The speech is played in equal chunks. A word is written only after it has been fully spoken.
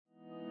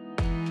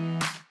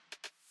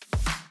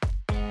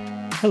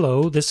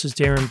Hello, this is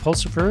Darren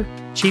Pulsifer,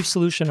 Chief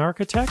Solution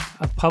Architect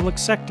of Public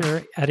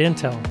Sector at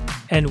Intel,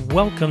 and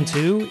welcome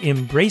to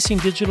Embracing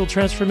Digital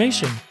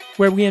Transformation,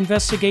 where we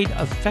investigate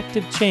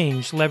effective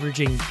change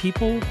leveraging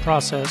people,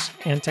 process,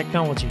 and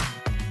technology.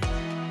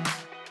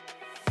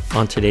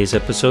 On today's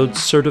episode,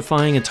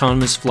 Certifying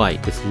Autonomous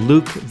Flight with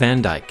Luc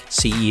Van Dijk,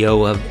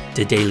 CEO of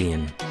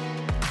Dedalian.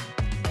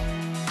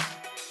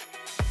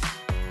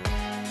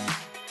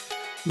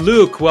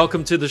 Luc,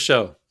 welcome to the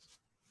show.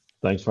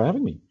 Thanks for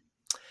having me.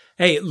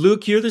 Hey,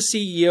 Luc, you're the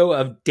CEO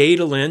of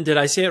Dedalian. Did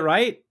I say it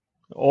right?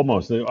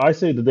 Almost. I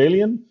say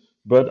Dedalian,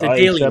 but I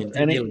accept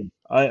any.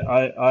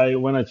 I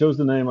when I chose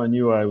the name, I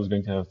knew I was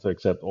going to have to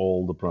accept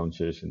all the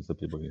pronunciations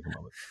that people can come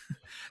up with.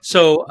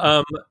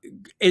 So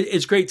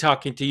it's great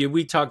talking to you.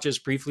 We talked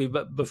just briefly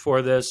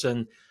before this,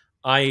 and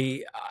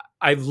I've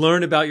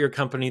learned about your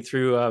company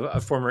through a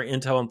former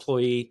Intel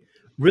employee.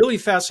 Really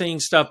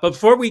fascinating stuff. But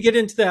before we get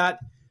into that,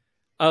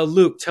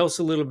 Luc, tell us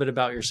a little bit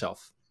about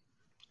yourself.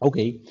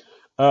 Okay.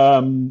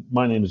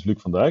 My name is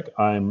Luc Van Dijk.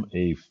 I'm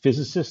a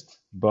physicist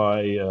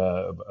by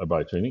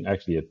training,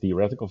 actually a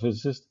theoretical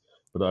physicist,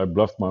 but I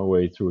bluffed my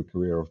way through a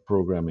career of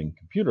programming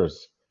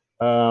computers.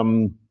 I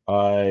moved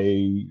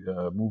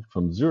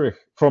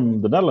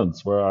from the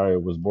Netherlands, where I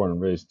was born and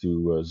raised,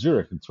 to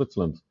Zurich in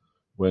Switzerland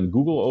when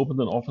Google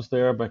opened an office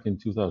there back in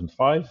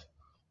 2005.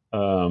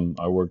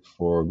 I worked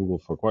for Google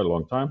for quite a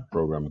long time,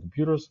 programming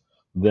computers.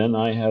 Then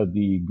I had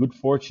the good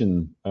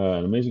fortune,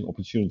 an amazing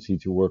opportunity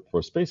to work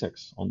for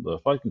SpaceX on the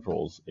flight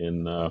controls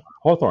in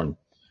Hawthorne,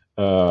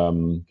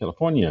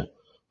 California,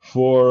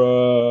 for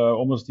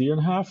almost a year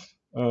and a half.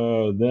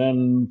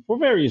 Then, for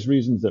various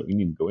reasons that we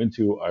need to go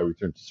into, I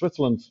returned to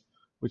Switzerland,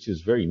 which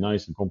is very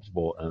nice and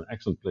comfortable and an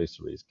excellent place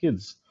to raise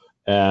kids.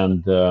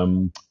 And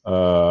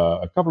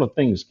a couple of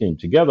things came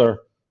together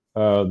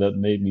that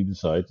made me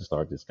decide to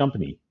start this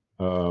company.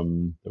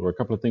 There were a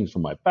couple of things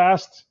from my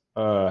past,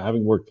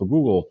 having worked for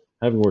Google,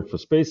 having worked for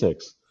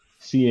SpaceX,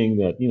 seeing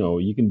that,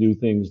 you can do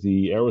things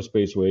the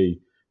aerospace way,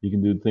 you can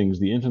do things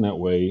the internet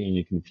way, and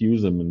you can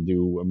fuse them and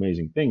do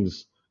amazing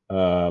things.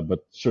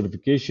 But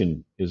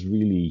certification is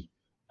really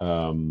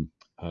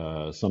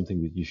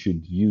something that you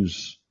should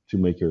use to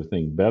make your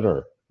thing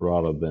better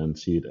rather than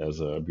see it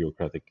as a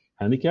bureaucratic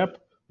handicap.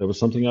 That was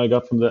something I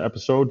got from the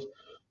episode.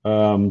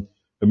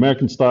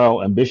 American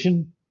style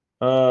ambition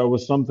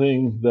was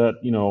something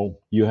that,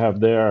 you have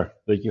there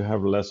that you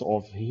have less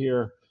of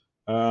here.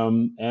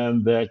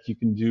 And that you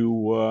can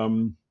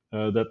do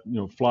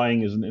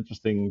flying is an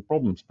interesting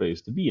problem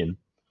space to be in.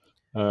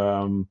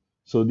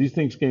 So these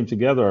things came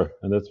together,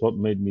 and that's what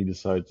made me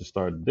decide to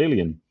start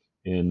Dedalian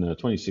in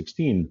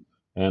 2016.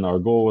 And our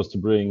goal was to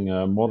bring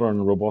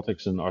modern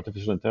robotics and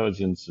artificial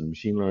intelligence and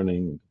machine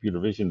learning and computer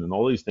vision and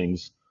all these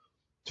things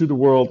to the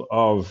world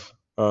of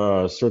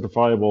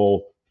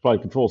certifiable flight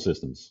control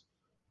systems.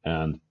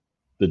 And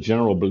the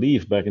general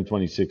belief back in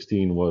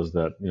 2016 was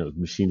that,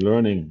 machine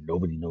learning,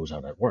 nobody knows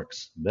how that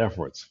works.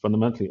 Therefore, it's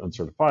fundamentally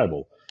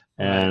uncertifiable.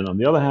 And on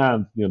the other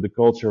hand, the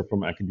culture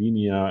from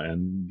academia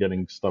and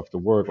getting stuff to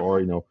work,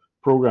 or,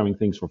 programming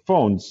things for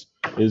phones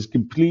is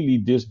completely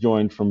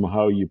disjoint from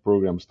how you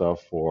program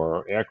stuff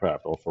for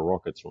aircraft or for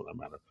rockets, for that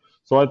matter.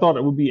 So I thought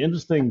it would be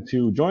interesting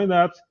to join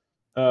that,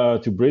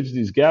 to bridge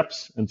these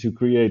gaps and to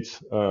create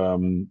a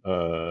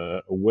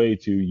way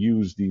to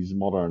use these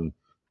modern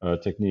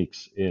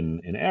techniques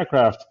in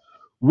aircraft,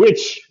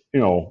 which,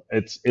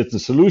 it's a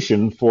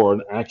solution for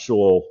an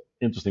actual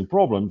interesting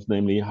problem,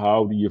 namely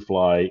how do you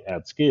fly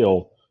at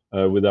scale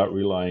without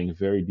relying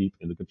very deep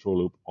in the control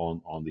loop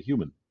on the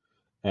human.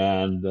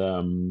 And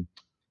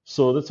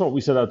so that's what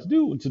we set out to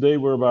do. And today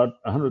we're about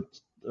 100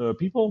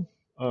 people,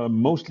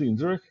 mostly in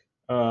Zurich.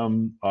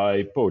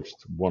 I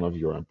poached one of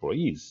your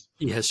employees.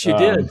 Yes, you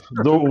did.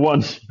 The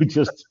one you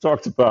just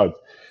talked about,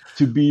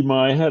 to be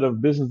my head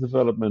of business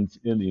development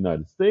in the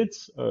United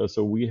States.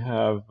 So we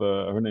have,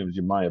 her name is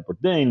Jemaya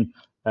Bourdain,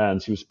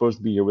 and she was supposed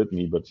to be here with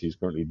me, but she's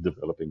currently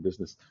developing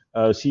business.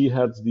 She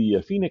heads the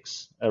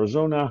Phoenix,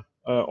 Arizona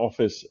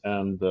office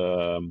and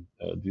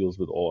deals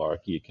with all our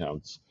key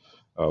accounts,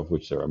 of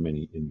which there are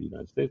many in the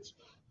United States.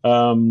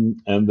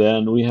 And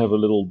then we have a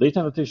little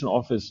data annotation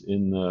office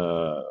in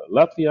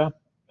Latvia,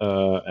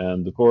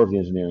 and the core of the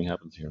engineering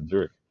happens here in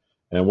Zurich.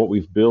 And what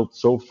we've built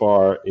so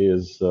far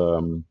is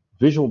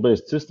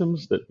visual-based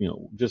systems that,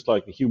 just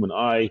like the human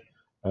eye,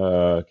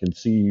 can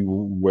see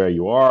where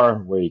you are,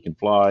 where you can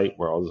fly,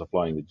 where others are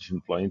flying that you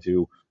shouldn't fly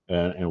into,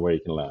 and where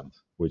you can land,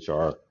 which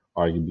are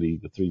arguably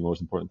the three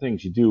most important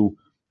things you do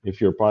if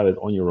you're a pilot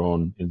on your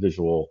own in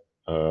visual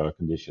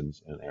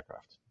conditions in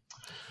aircraft.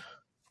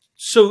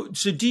 So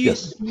do you?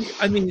 Yes.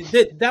 I mean,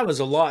 that was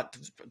a lot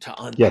to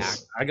unpack.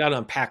 Yes. I got to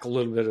unpack a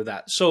little bit of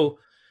that. So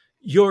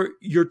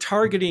you're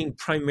targeting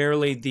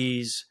primarily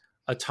these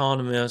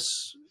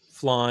autonomous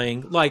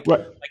flying, like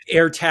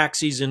air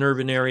taxis in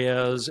urban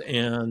areas,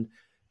 and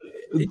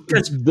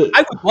because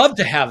I would love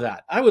to have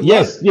that. I would.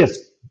 Yes.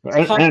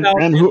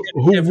 And who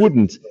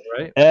wouldn't?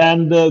 Right.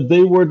 And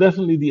they were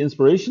definitely the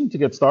inspiration to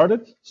get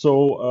started.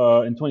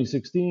 So in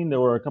 2016, there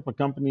were a couple of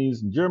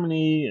companies in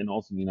Germany and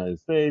also in the United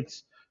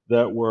States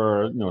that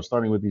were,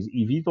 starting with these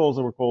eVTOLs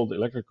that were called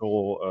electric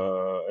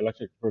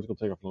vertical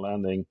takeoff and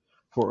landing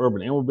for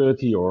urban air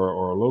mobility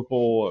or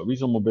local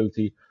regional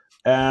mobility.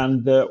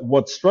 And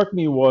what struck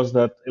me was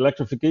that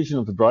electrification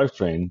of the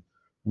drivetrain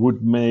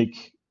would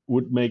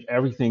make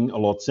everything a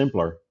lot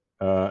simpler.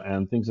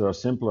 And things that are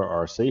simpler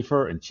are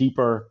safer and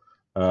cheaper,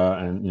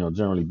 and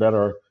generally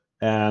better.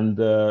 And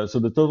so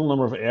the total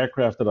number of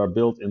aircraft that are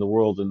built in the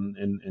world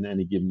in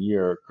any given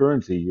year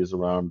currently is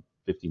around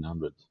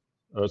 1,500.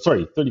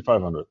 Sorry,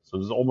 3,500. So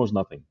there's almost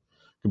nothing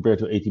compared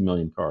to 80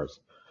 million cars.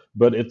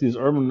 But if this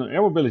urban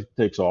air mobility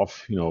takes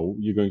off,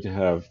 you're going to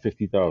have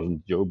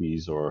 50,000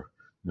 Jobies or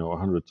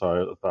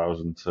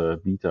 100,000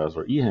 Betas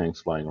or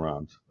EHangs flying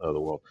around the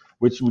world,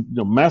 which would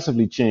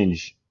massively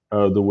change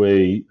the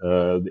way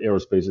the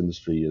aerospace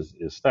industry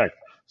is stacked.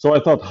 So I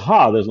thought,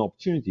 there's an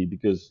opportunity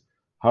because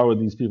how are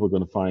these people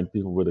going to find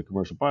people with a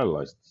commercial pilot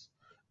license?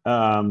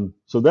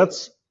 So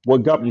that's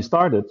what got me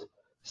started.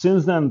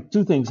 Since then,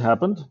 two things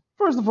happened.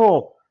 First of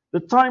all, the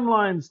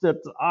timelines that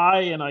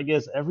I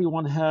guess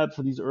everyone had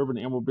for these urban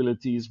air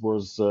mobilities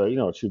was,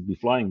 it should be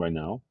flying by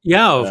now.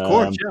 Yeah, of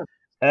course. Um,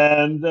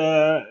 and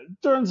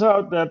turns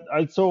out that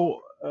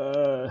so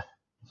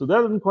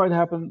that didn't quite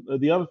happen.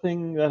 The other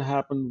thing that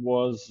happened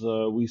was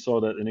we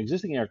saw that in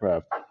existing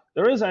aircraft,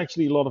 there is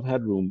actually a lot of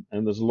headroom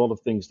and there's a lot of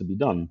things to be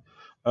done.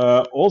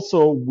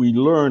 Also, we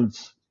learned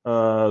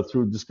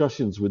through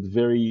discussions with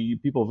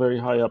people very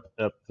high up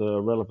at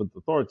relevant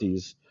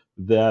authorities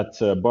that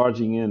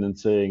barging in and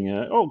saying,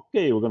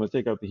 "Okay, we're going to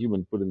take out the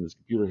human, put in this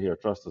computer here,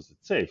 trust us,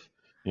 it's safe."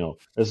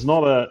 It's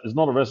not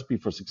a recipe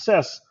for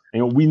success.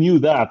 We knew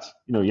that.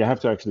 You have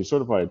to actually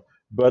certify it.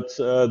 But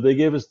they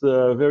gave us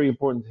the very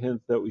important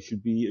hint that we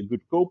should be a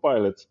good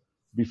co-pilot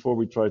before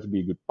we try to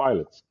be a good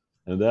pilot,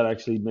 and that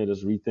actually made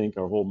us rethink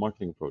our whole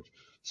marketing approach.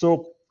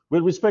 So,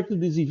 with respect to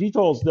these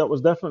eVTOLs, that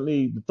was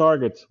definitely the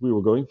target we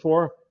were going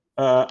for.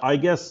 I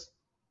guess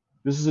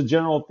this is a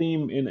general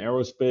theme in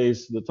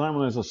aerospace. The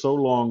timelines are so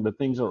long that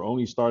things are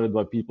only started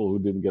by people who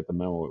didn't get the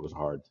memo. It was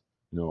hard.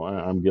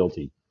 I'm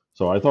guilty.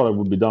 So I thought it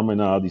would be done by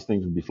now. These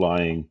things would be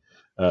flying.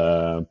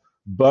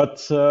 But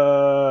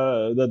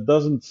that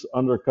doesn't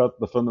undercut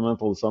the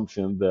fundamental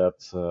assumption that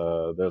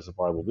there's a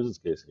viable business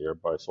case here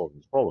by solving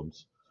these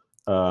problems.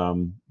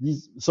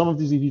 Some of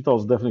these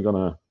eVTOLs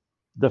are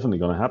definitely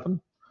gonna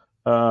happen,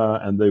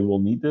 and they will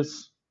need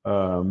this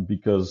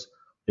because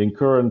in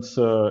current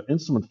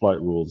instrument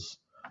flight rules,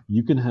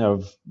 you can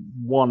have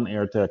one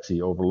air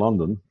taxi over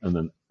London, and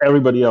then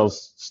everybody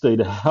else stay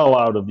the hell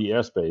out of the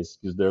airspace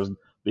because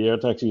the air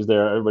taxi is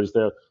there, everybody's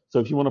there. So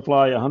if you want to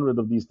fly 100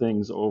 of these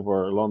things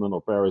over London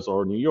or Paris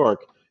or New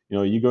York,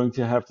 you're going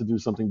to have to do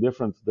something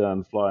different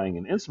than flying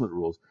in instrument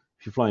rules.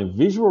 If you fly in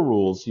visual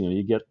rules,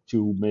 you get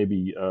to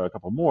maybe a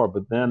couple more,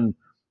 but then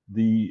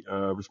the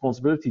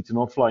responsibility to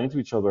not fly into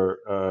each other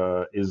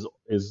is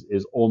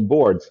on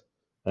board,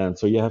 and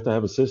so you have to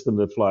have a system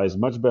that flies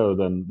much better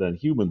than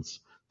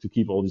humans to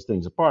keep all these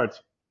things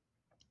apart.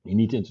 You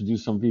need to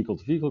introduce some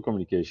vehicle-to-vehicle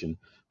communication,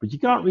 but you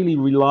can't really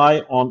rely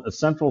on a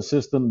central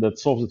system that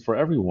solves it for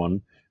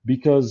everyone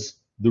because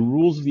the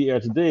rules of the air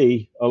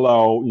today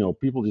allow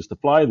people just to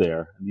fly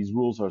there, and these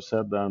rules are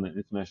set down in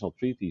international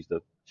treaties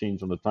that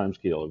change on the time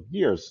scale of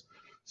years.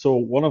 So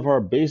one of our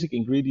basic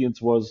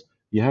ingredients was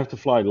you have to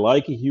fly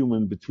like a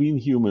human between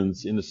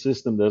humans in a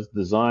system that's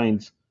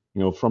designed,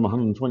 from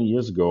 120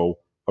 years ago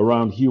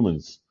around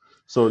humans.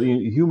 So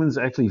the humans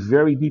actually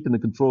very deep in the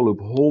control loop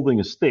holding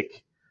a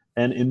stick.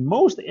 And in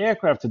most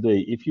aircraft today,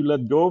 if you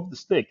let go of the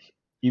stick,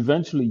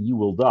 eventually you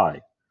will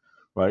die,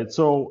 right?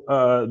 So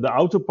the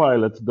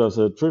autopilot does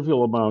a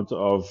trivial amount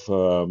of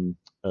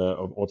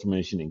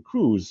automation in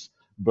cruise,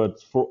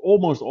 but for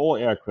almost all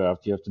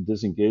aircraft, you have to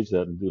disengage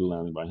that and do the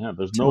landing by hand.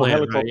 There's To no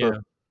land, right?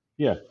 helicopter,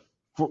 Yeah.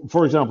 yeah,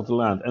 for example, to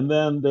land. And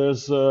then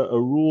there's a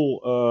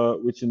rule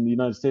which in the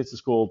United States is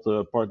called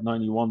Part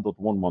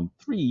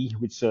 91.113,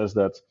 which says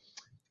that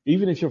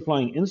even if you're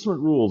flying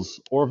instrument rules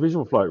or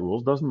visual flight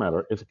rules, doesn't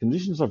matter. If the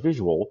conditions are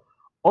visual,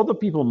 other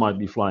people might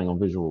be flying on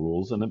visual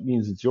rules, and it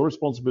means it's your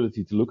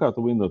responsibility to look out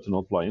the window to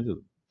not fly into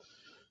them.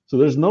 So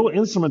there's no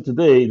instrument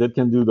today that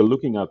can do the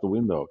looking out the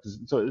window.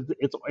 So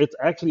it's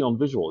actually on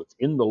visual. It's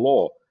in the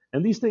law,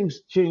 and these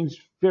things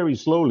change very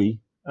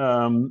slowly.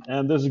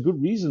 And there's a good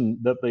reason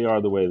that they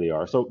are the way they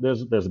are. So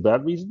there's a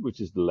bad reason,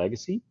 which is the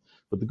legacy,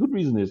 but the good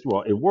reason is,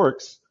 well, it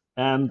works,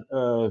 and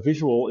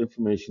visual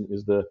information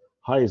is the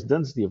highest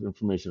density of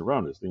information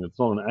around us. And it's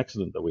not an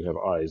accident that we have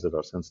eyes that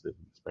are sensitive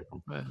in the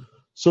spectrum. Right.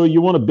 So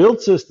you want to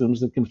build systems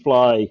that can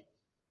fly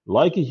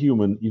like a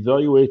human,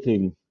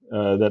 evaluating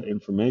that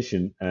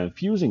information and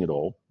fusing it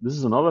all. This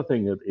is another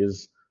thing that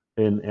is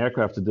in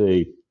aircraft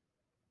today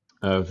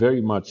very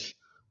much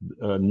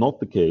not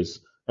the case.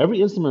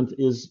 Every instrument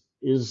is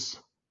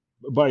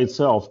by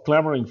itself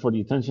clamoring for the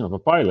attention of a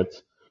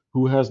pilot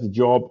who has the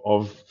job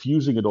of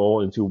fusing it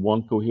all into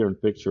one coherent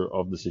picture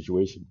of the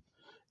situation.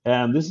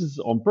 And this is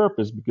on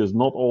purpose because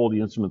not all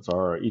the instruments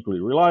are equally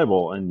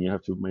reliable, and you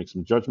have to make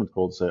some judgment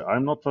calls. Say,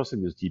 I'm not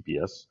trusting this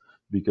GPS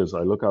because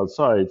I look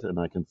outside and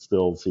I can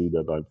still see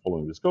that I'm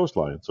following this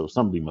coastline. So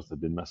somebody must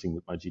have been messing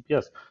with my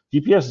GPS.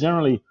 GPS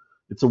generally,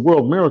 it's a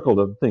world miracle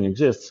that the thing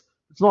exists.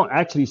 It's not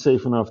actually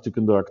safe enough to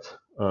conduct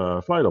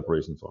flight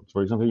operations on.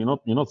 For example,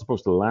 you're not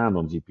supposed to land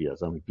on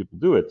GPS. I mean, people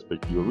do it, but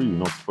you're really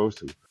not supposed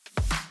to.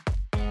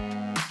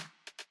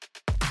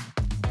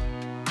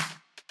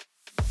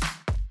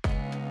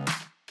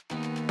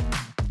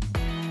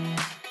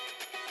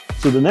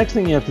 So the next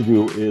thing you have to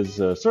do is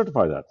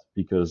certify that,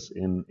 because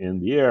in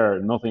the air,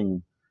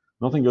 nothing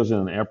goes in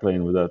an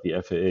airplane without the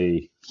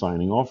FAA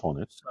signing off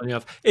on it. Signing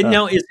off. And Uh,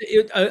 now, is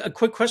it, a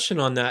quick question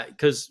on that,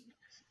 because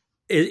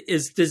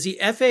does the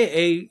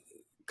FAA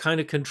kind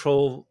of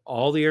control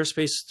all the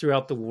airspace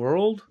throughout the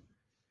world?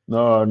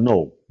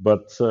 no,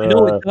 but I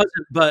know it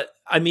doesn't, but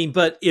I mean,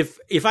 but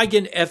if I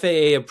get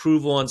FAA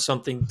approval on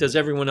something, does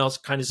everyone else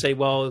kind of say,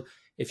 well,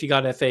 if you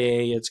got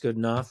FAA, it's good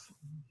enough?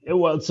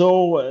 well,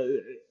 so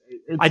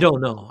I it's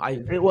don't know.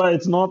 well,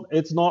 it's not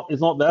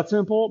that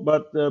simple.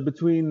 But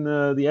between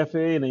the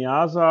FAA and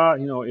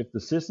EASA, if the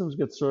systems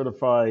get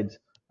certified,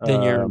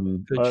 Then you're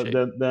in good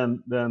shape.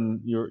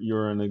 then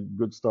you're in a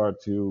good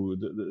start to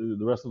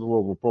the rest of the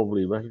world will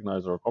probably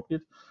recognize or copy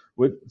it.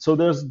 So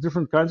there's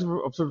different kinds of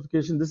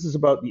certification. This is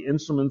about the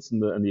instruments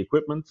and the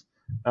equipment.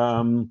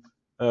 Um,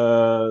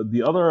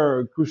 the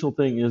other crucial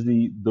thing is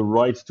the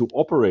right to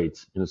operate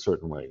in a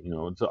certain way.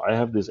 So I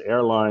have this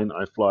airline.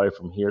 I fly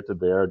from here to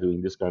there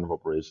doing this kind of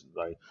operations.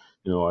 I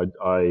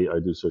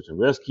do search and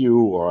rescue,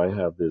 or I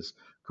have this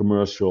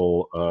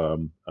commercial.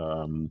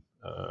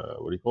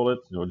 What do you call it?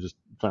 Just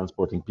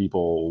transporting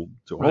people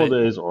to Right.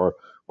 holidays, or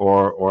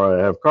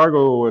I have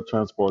cargo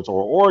transports, or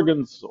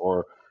organs, or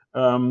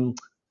um,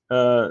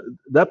 uh,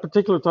 that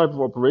particular type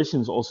of operation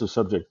is also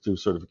subject to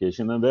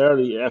certification, and there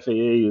the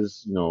FAA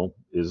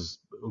is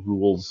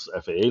rules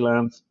FAA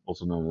land,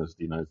 also known as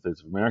the United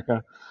States of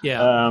America,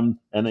 Yeah.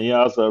 and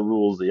EASA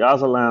rules the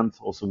EASA land,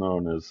 also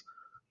known as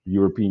the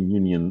European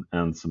Union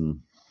and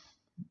some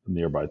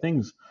nearby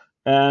things.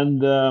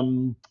 And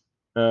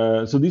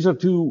so these are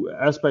two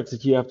aspects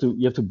that you have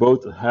to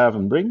both have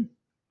and bring.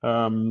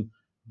 Um,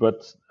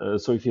 but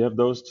so if you have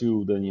those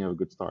two, then you have a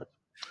good start.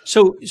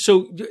 So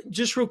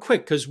just real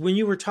quick, because when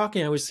you were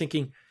talking, I was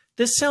thinking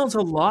this sounds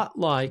a lot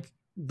like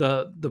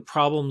the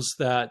problems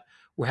that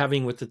we're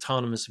having with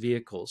autonomous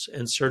vehicles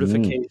and Mm,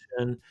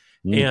 certification.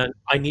 mm, And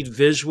I need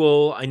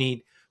visual. I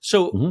need.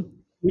 So mhm.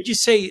 would you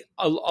say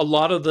a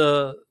lot of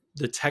the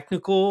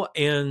technical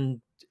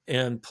and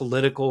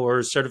political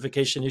or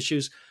certification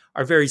issues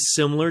are very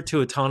similar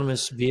to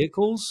autonomous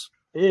vehicles?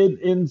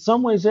 In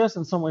some ways, yes,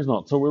 in some ways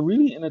not. So we're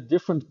really in a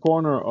different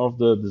corner of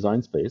the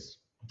design space.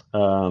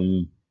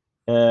 Um,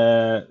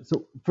 so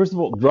first of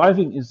all,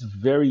 driving is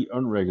very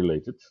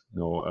unregulated,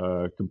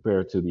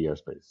 compared to the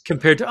airspace.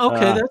 Compared to,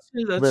 okay, Uh, that's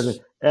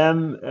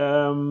and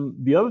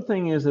the other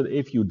thing is that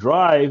if you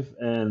drive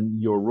and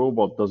your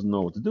robot doesn't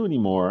know what to do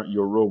anymore,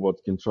 your robot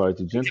can try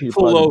to you can gently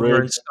apply pull the over and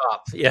brakes,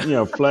 stop.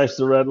 Yeah. flash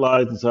the red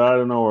light, and say, "I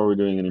don't know what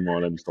we're doing anymore.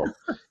 Let me stop."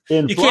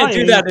 In You can't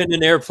do flying, that in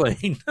an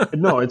airplane.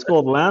 no, it's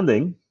called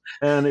landing,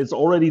 and it's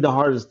already the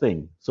hardest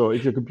thing. So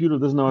if your computer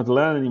doesn't know how to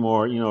land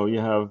anymore, you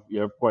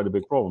have quite a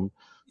big problem.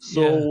 Yeah.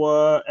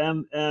 So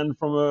and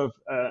from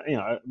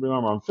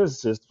remember, I'm a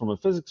physicist. From a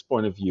physics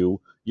point of view,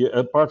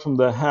 apart from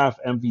the half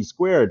mv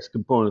squared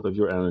component of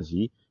your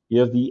energy, you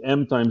have the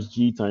m times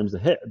g times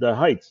the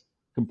height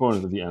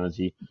component of the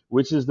energy,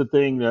 which is the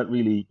thing that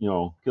really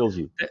kills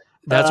you.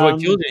 That's what Um,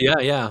 killed it. Yeah,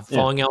 yeah, yeah,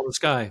 falling out of the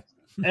sky.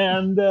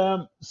 and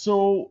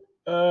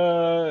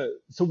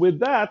so with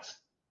that,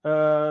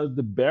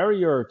 the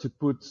barrier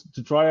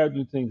to try out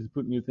new things, to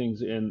put new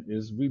things in,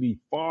 is really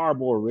far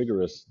more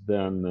rigorous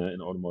than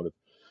in automotive.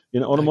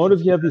 In I can automotive,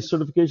 see you have these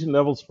certification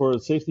levels for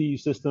safety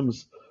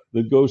systems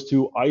that goes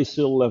to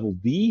ISIL level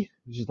D,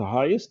 which is the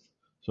highest.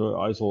 So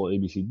ISIL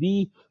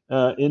ABCD.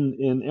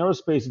 In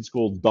aerospace, it's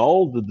called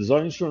DAL, the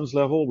design assurance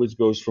level, which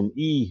goes from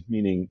E,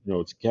 meaning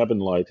it's cabin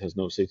light, has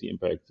no safety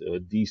impact,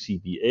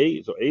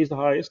 DCBA, so A is the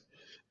highest.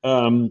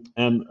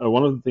 And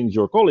one of the things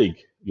your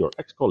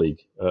ex-colleague,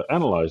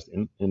 analyzed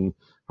in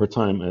her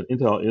time at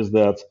Intel is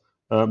that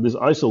this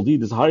ISIL D,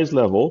 this highest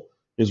level,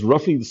 is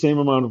roughly the same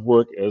amount of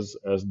work as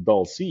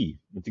DAL C.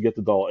 And to get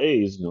to DAL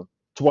A is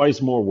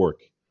twice more work.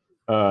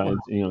 wow.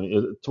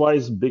 It's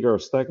twice bigger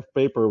stack of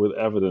paper with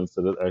evidence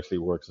that it actually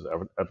works as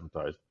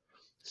advertised.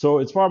 So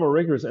it's far more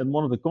rigorous, and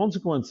one of the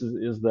consequences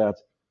is that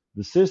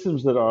the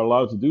systems that are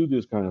allowed to do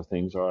these kind of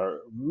things are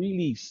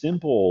really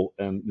simple,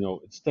 and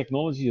it's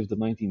technology of the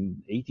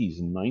 1980s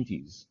and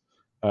 90s,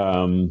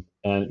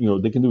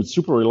 and they can do it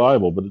super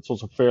reliable, but it's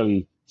also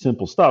fairly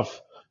simple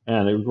stuff,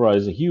 and it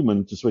requires a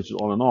human to switch it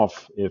on and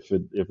off if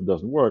it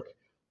doesn't work,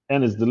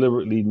 and it's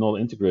deliberately not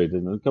integrated,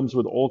 and it comes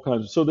with all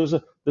kinds of. So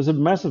there's a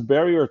massive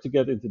barrier to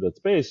get into that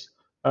space.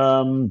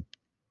 Um,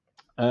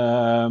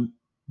 um,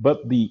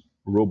 but the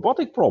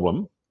robotic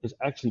problem is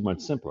actually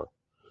much simpler.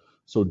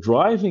 So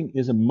driving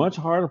is a much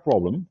harder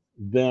problem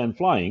than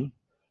flying,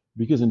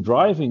 because in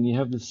driving you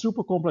have this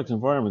super complex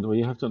environment where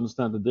you have to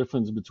understand the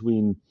difference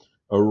between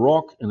a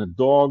rock and a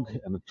dog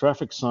and a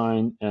traffic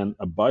sign and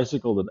a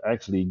bicycle that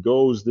actually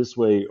goes this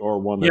way or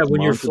one Yeah, that's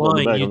when you're mounted on the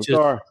flying, back you of the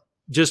car.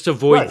 just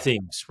avoid Right.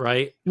 things,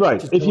 right? Right.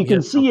 Just If you don't can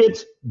hit see something.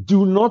 it,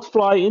 do not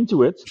fly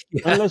into it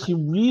Yeah. unless you're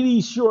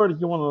really sure that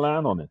you want to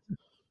land on it.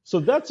 So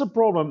that's a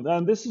problem.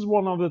 And this is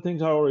one of the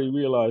things I already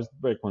realized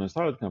back when I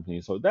started the company.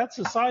 So that's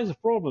the size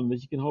of problem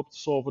that you can hope to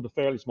solve with a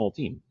fairly small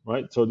team,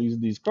 right? So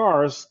these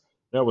cars,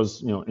 that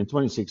was, in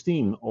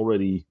 2016,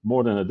 already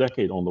more than a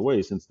decade on the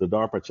way since the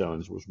DARPA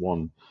challenge was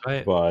won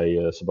Right.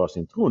 by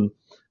Sebastian Thrun.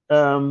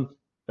 Um,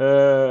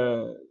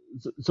 uh,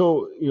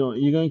 so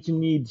you're going to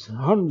need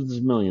hundreds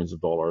of millions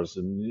of dollars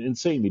and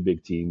insanely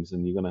big teams,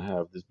 and you're going to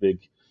have this big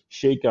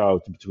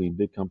shakeout between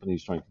big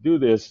companies trying to do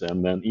this,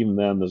 and then even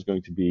then there's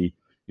going to be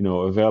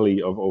a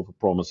valley of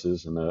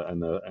overpromises and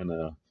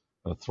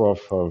a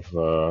trough of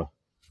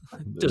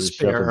shattered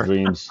Despair.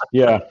 dreams,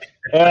 yeah,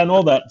 and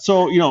all that.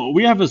 So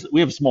we have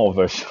a small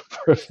version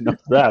of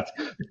that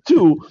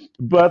too,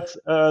 but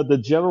the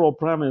general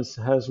premise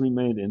has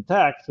remained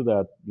intact.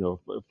 That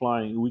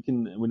flying, we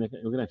can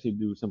actually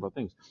do simple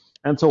things.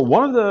 And so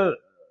one of the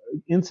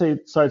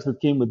insights that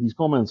came with these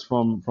comments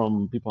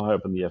from people high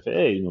up in the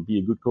FAA, be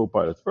a good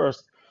co-pilot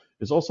first,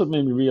 is also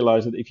made me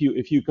realize that if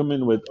you come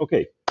in with,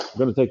 okay, I'm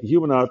going to take the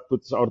human out,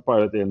 put this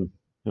autopilot in,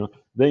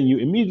 then you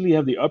immediately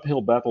have the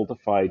uphill battle to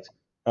fight.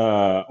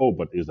 Oh,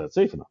 but is that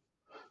safe enough?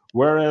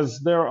 Whereas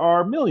there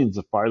are millions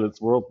of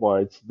pilots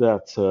worldwide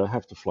that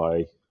have to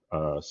fly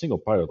single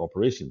pilot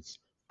operations.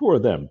 Poor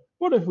them.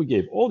 What if we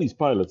gave all these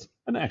pilots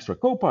an extra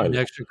An co-pilot?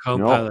 extra You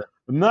know, co-pilot.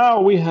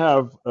 now we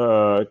have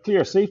a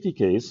clear safety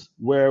case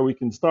where we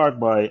can start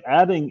by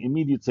adding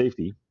immediate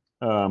safety.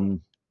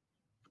 Um,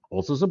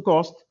 Also some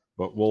cost,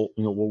 but we'll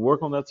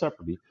work on that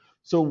separately.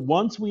 So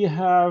once we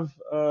have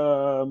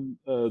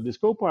this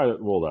co-pilot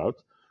rolled out,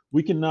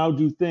 we can now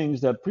do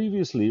things that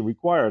previously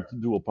required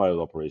dual pilot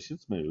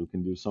operations. Maybe we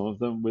can do some of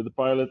them with a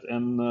pilot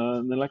and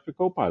an electric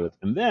co-pilot,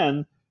 and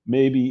then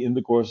maybe in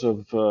the course of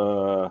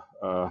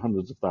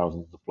hundreds of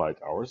thousands of flight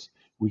hours,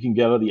 we can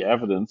gather the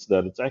evidence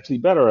that it's actually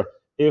better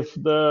if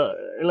the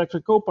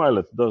electric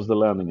co-pilot does the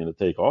landing and the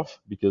takeoff,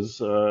 because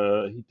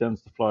he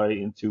tends to fly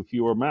into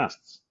fewer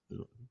masts.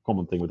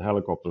 Common thing with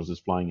helicopters is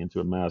flying into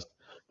a mast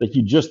that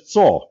you just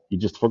saw, you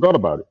just forgot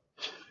about it.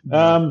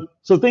 Yeah.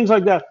 So things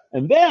like that,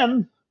 and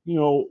then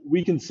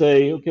we can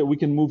say, okay, we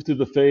can move to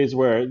the phase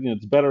where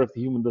it's better if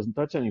the human doesn't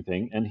touch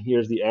anything, and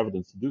here's the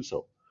evidence to do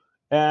so.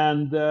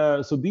 And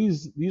so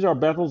these are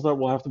battles that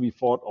will have to be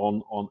fought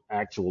on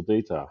actual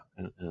data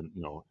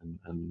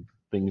and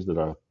things that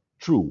are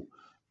true,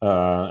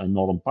 and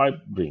not on pipe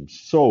dreams.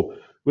 So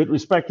with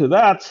respect to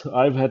that,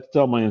 I've had to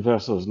tell my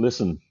investors,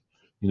 listen,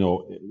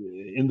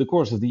 in the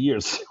course of the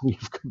years,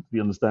 we've come to the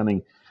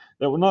understanding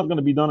that we're not going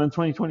to be done in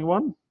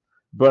 2021,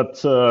 but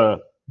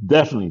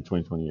definitely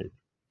 2028.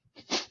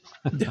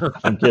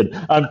 I'm kidding.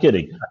 I'm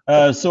kidding.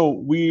 So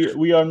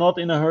we are not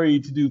in a hurry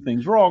to do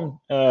things wrong,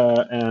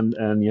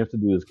 and you have to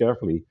do this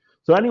carefully.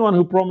 So anyone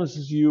who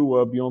promises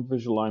you beyond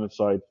visual line of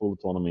sight full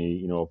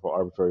autonomy, for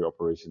arbitrary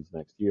operations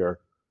next year,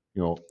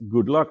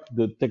 good luck.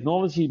 The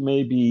technology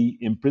may be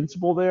in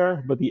principle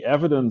there, but the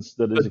evidence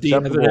that is But the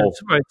acceptable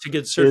evidence, right, to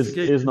get is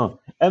certification. not.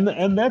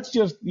 And that's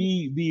just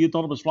the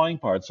autonomous flying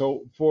part.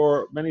 So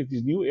for many of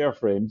these new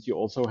airframes, you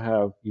also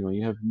have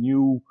you have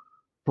new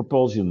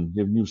propulsion,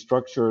 you have new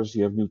structures,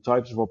 you have new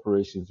types of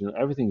operations.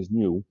 Everything is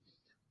new.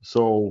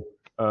 So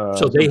So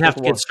so they it have takes a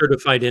to get while.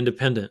 certified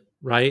independent,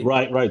 right?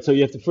 Right, right. So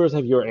you have to first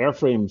have your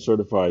airframe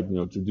certified,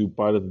 to do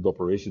piloted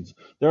operations.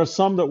 There are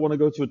some that want to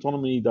go to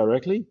autonomy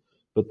directly,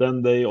 but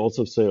then they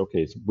also say,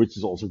 okay, which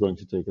is also going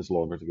to take us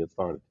longer to get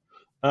started.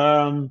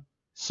 Um,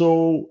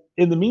 so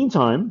in the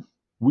meantime,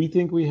 we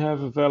think we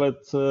have a valid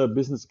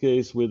business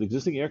case with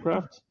existing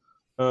aircraft,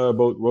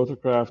 both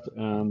rotorcraft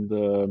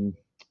and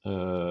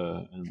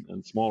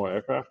smaller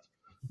aircraft.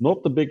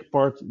 Not the big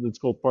part that's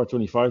called Part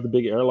 25, the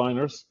big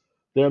airliners.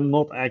 They're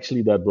not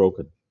actually that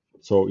broken.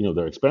 So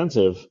they're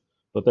expensive,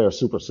 but they are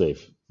super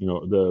safe.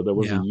 There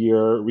was a Yeah.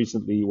 year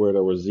recently where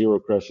there were zero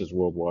crashes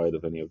worldwide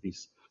of any of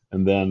these,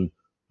 and then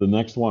the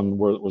next one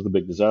was the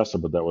big disaster,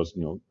 but that was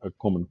a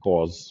common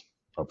cause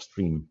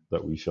upstream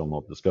that we shall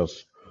not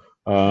discuss.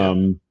 Yeah.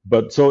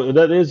 But so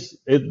that is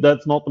it.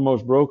 That's not the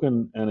most broken,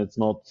 and it's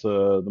not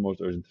the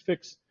most urgent to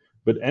fix.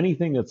 But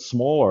anything that's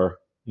smaller,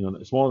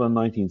 smaller than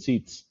 19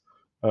 seats,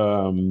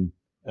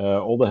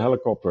 all the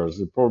helicopters,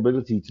 the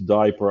probability to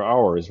die per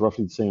hour is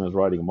roughly the same as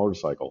riding a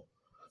motorcycle,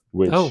 Oh,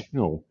 which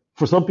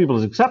for some people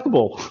is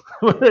acceptable.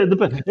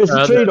 It's for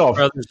a for trade-off.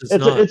 others,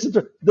 it's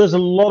not. There's a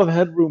lot of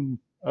headroom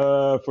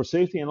for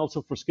safety and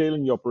also for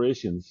scaling the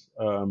operations.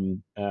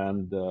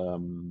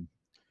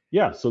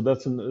 Yeah, so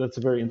that's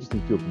a very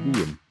interesting field to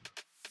be in.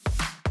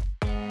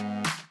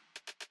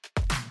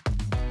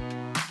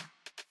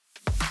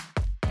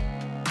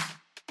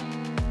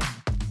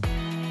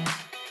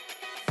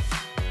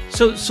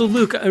 So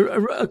Luke,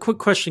 a quick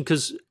question,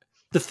 because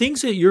the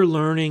things that you're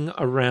learning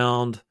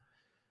around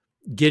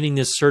getting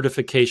this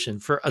certification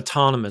for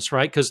autonomous,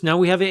 right? Because now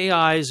we have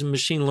AIs and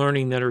machine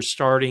learning that are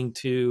starting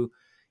to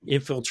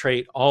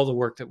infiltrate all the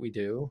work that we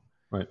do.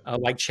 Right.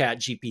 like Chat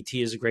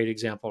GPT is a great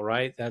example,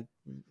 right? That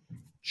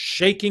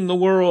shaking the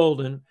world.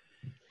 And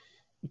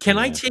can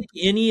I Yeah. take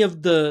any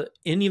of the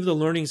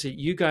learnings that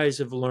you guys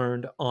have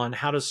learned on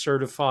how to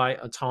certify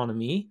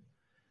autonomy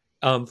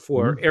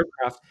for Mhm.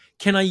 aircraft?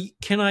 Can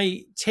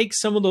I take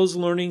some of those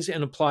learnings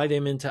and apply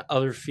them into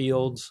other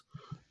fields?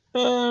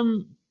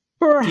 Um,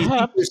 Do you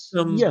think there's Perhaps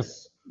some?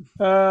 yes.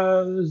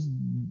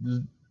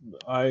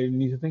 I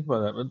need to think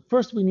about that. But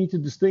first, we need to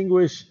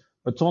distinguish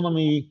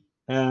autonomy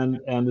and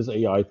this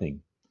AI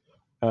thing.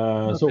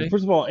 So Okay.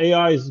 first of all,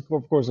 AI is of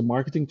course a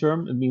marketing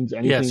term. It means Yes,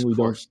 anything of we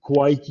don't course.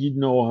 quite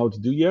know how to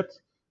do yet.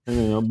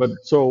 And but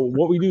so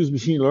what we do is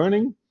machine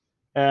learning,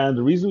 and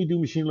the reason we do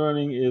machine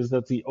learning is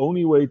that's the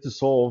only way to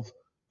solve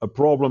a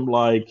problem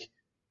like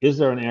is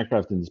there an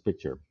aircraft in this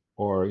picture,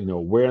 or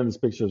where in this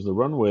picture is the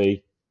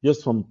runway,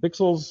 just from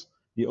pixels.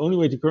 The only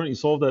way to currently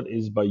solve that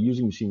is by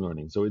using machine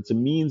learning. So it's a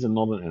means and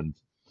not an end.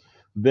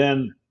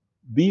 Then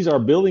these are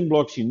building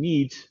blocks you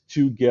need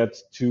to get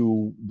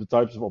to the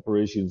types of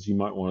operations you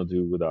might want to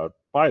do without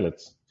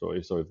pilots. So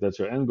if that's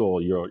your end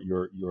goal,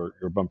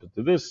 you're bumped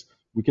into this.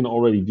 We can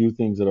already do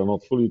things that are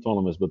not fully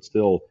autonomous but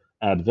still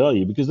add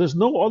value because there's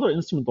no other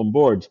instrument on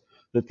board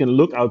that can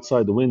look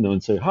outside the window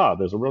and say, "Ha,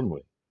 there's a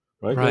runway,"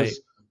 right? Right.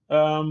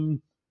 There's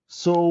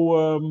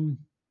so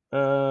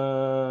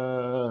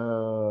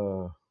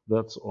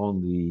that's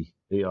on the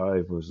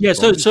AI versus Yeah.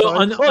 So autonomy so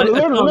side. on Oh, autonomy.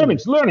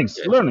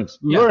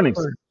 Yeah. Yeah.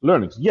 Or-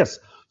 learnings. Yes.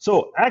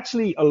 So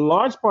actually, a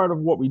large part of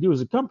what we do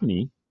as a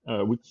company,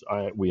 which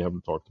we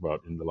haven't talked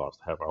about in the last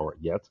half hour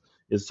yet,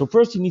 is so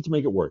first you need to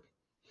make it work,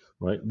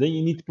 right? Then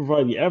you need to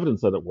provide the evidence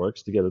that it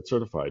works to get it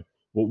certified.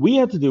 What we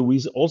had to do, we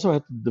also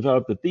had to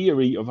develop the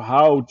theory of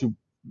how to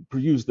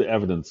produce the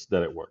evidence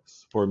that it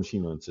works for a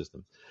machine learning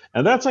system.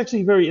 And that's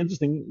actually very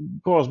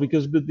interesting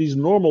because with these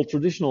normal,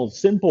 traditional,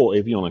 simple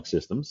avionics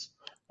systems,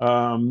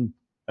 um,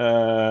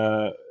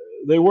 uh,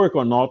 they work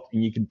or not,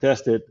 and you can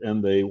test it,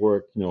 and they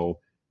work.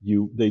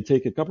 They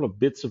take a couple of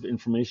bits of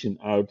information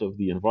out of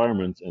the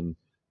environment and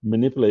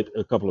manipulate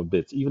a couple of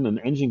bits. Even an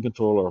engine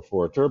controller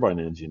for a turbine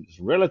engine is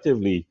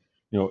relatively,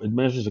 it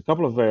measures a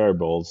couple of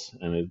variables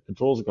and it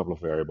controls a couple of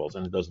variables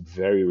and it does it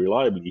very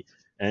reliably.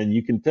 And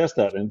you can test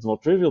that, and it's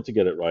not trivial to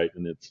get it right,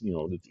 and it's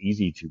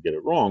easy to get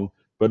it wrong,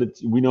 but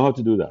we know how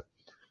to do that.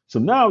 So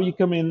now you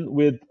come in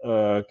with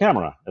a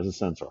camera as a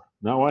sensor.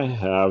 Now I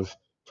have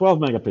 12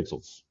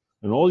 megapixels,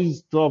 and all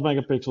these 12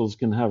 megapixels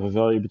can have a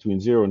value between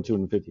 0 and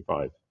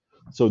 255.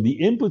 So the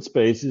input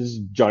space is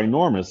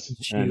ginormous,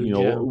 it's and huge.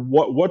 Yeah.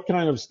 what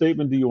kind of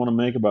statement do you want to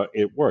make about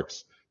it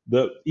works?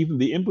 Even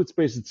the input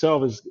space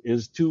itself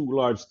is too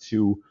large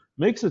to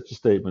make such a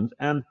statement,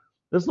 and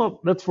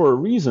that's for a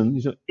reason.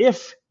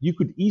 If you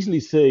could easily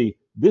say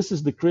this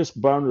is the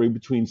crisp boundary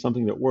between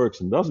something that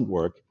works and doesn't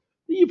work,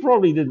 you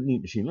probably didn't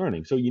need machine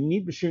learning. So you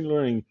need machine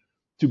learning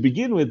to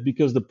begin with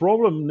because the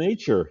problem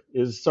nature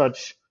is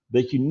such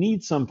that you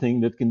need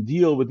something that can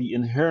deal with the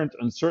inherent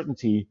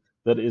uncertainty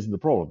that is the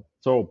problem.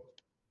 So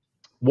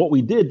what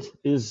we did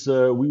is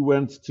we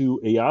went to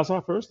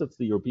EASA first, that's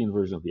the European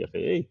version of the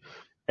FAA,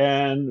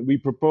 and we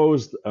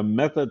proposed a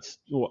method,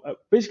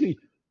 basically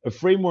a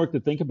framework to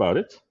think about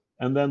it.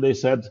 And then they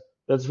said,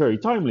 that's very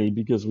timely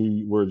because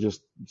we were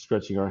just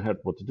scratching our head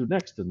what to do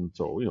next. And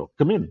so,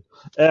 come in.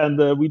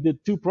 And we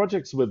did two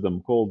projects with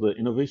them called the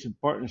Innovation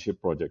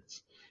Partnership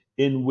Projects,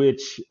 in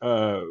which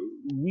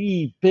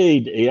we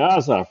paid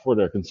EASA for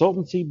their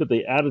consultancy, but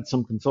they added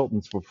some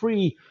consultants for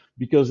free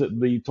because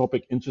the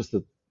topic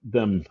interested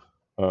them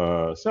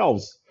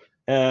selves.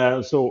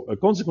 So a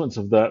consequence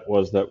of that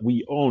was that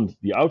we owned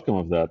the outcome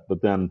of that,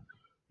 but then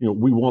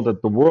we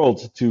wanted the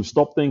world to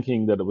stop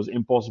thinking that it was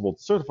impossible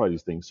to certify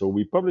these things. So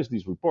we published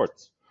these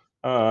reports,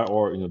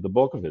 or the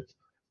bulk of it,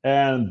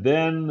 and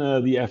then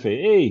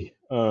the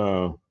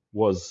FAA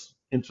was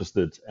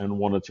interested and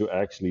wanted to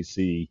actually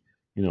see,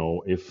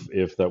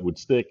 if that would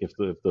stick, if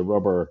the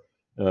rubber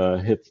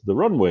hit the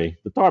runway,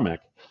 the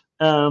tarmac.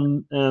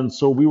 And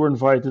so we were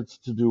invited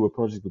to do a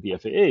project with the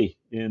FAA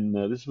in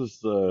this was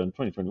in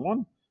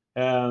 2021,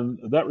 and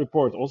that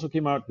report also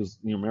came out because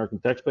American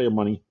taxpayer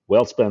money,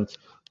 well spent,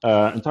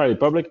 entirely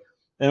public.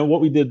 And what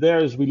we did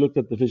there is we looked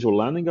at the visual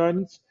landing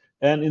guidance,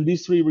 and in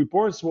these three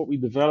reports, what we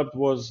developed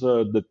was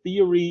the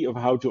theory of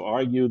how to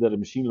argue that a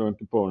machine learned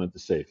component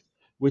is safe,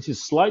 which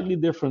is slightly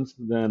different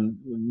than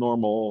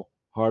normal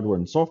hardware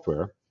and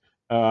software.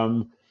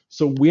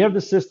 So we have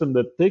the system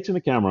that takes in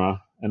a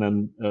camera, and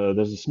then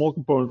there's a small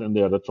component in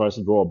there that tries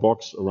to draw a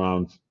box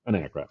around an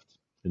aircraft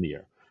in the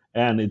air.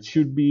 And it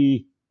should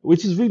be,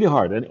 which is really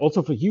hard. And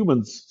also for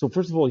humans, so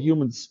first of all,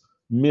 humans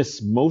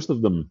miss most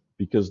of them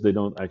because they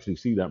don't actually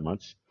see that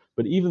much.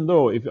 But even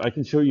though, if I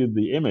can show you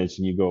the image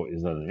and you go,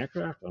 is that an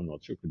aircraft? I'm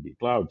not sure, it could be a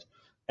cloud.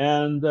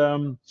 And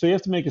so you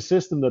have to make a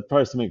system that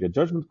tries to make a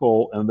judgment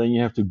call, and then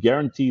you have to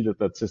guarantee that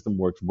that system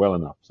works well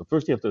enough. So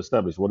first you have to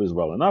establish what is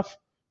well enough,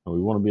 and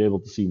we want to be able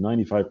to see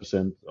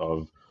 95%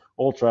 of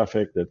all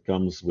traffic that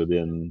comes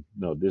within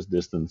this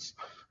distance.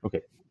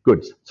 Okay,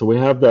 good. So we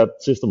have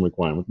that system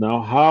requirement.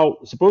 Now,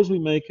 suppose we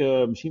make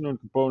a machine learning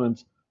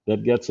component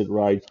that gets it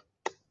right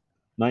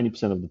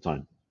 90% of the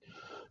time.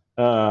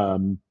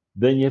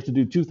 then you have to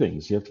do two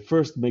things. You have to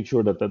first make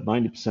sure that that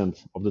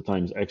 90% of the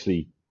time is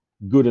actually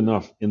good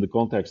enough in the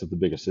context of the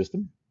bigger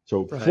system.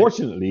 So Right.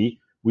 fortunately,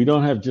 we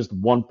don't have just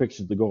one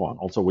picture to go on.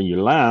 Also, when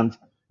you land,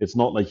 it's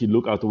not like you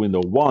look out the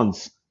window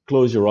once,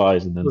 close your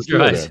eyes, and then Close your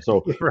steer eyes. there.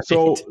 So Right.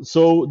 so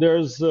so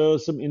there's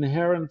some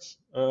inherent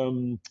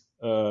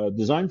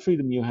design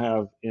freedom you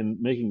have in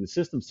making the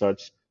system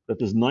such that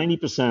this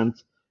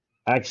 90%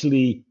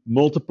 actually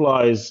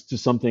multiplies to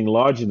something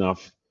large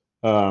enough,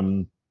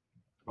 um,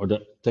 or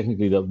that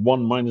technically that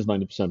 1 minus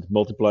 90%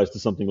 multiplies to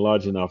something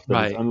large enough that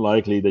it's Right.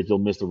 unlikely that you'll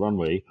miss the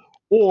runway,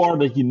 or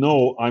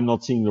that I'm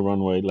not seeing the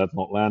runway, let's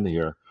not land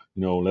here,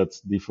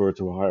 let's defer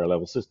to a higher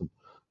level system.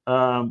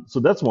 So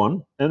that's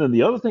one. And then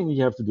the other thing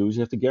you have to do is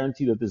you have to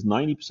guarantee that this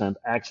 90%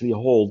 actually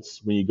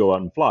holds when you go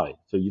out and fly.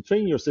 So you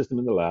train your system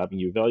in the lab and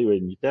you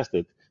evaluate and you test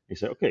it. You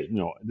say, okay,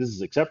 this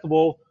is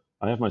acceptable.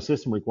 I have my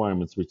system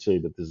requirements which say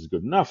that this is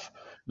good enough.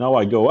 Now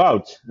I go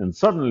out and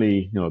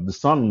suddenly, the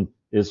sun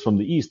is from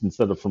the east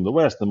instead of from the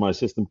west, and my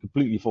system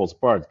completely falls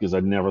apart because I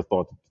never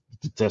thought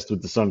to test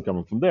with the sun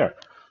coming from there.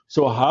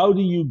 So how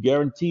do you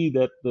guarantee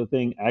that the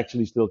thing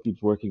actually still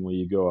keeps working when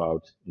you go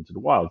out into the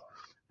wild?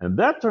 And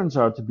that turns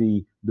out to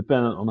be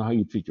dependent on how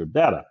you treat your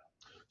data.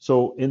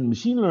 So in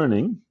machine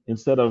learning,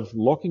 instead of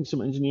locking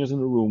some engineers in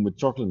a room with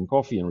chocolate and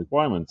coffee and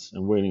requirements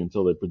and waiting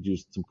until they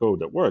produce some code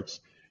that works,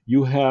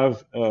 you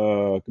have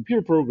a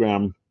computer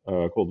program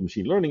called the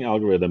machine learning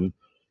algorithm,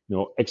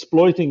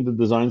 exploiting the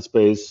design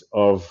space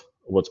of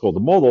what's called a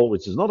model,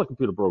 which is not a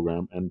computer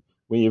program. And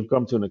when you've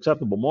come to an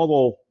acceptable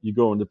model, you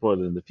go and deploy it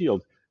in the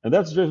field. And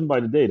that's driven by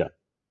the data.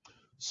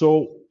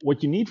 So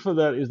what you need for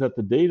that is that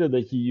the data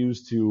that you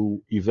use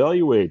to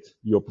evaluate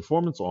your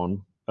performance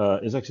on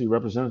is actually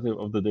representative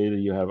of the data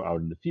you have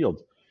out in the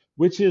field,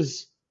 which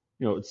is,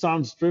 it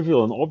sounds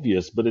trivial and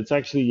obvious, but it's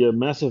actually a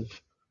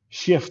massive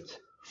shift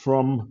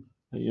from,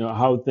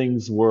 how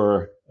things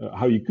were,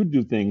 how you could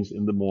do things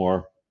in the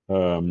more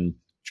uh,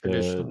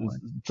 Traditional way.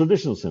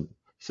 traditional system.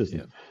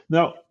 Yeah.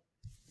 Now,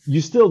 you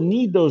still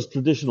need those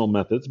traditional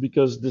methods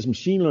because this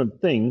machine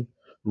learned thing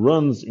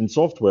runs in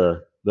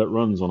software that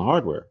runs on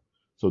hardware.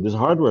 So this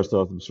hardware still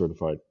has to be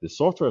certified. This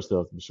software still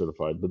has to be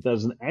certified. But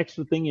there's an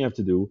extra thing you have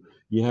to do.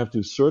 You have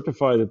to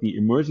certify that the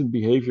emergent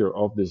behavior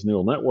of this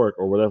neural network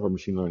or whatever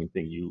machine learning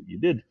thing you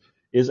did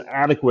is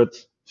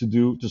adequate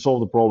to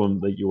solve the problem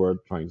that you are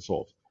trying to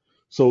solve.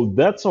 So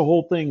that's a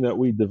whole thing that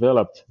we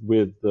developed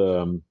with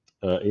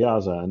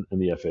EASA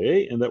and the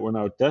FAA, and that we're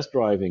now test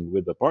driving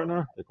with a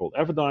partner. They're called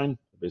Everdyne,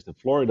 based in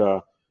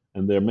Florida,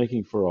 and they're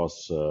making for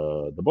us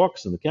the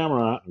box and the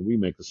camera, and we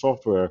make the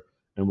software.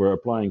 And we're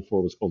applying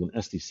for what's called an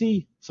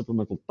STC,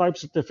 Supplemental Type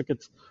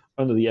Certificate,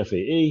 under the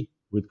FAA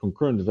with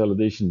concurrent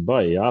validation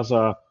by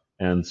EASA.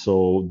 And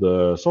so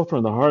the software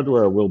and the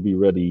hardware will be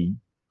ready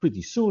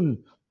pretty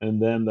soon,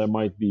 and then there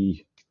might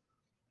be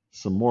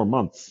some more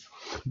months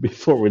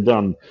before we're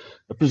done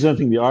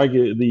presenting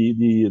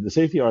the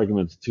safety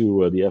argument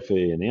to the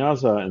FAA and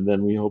EASA, and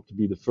then we hope to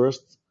be the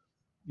first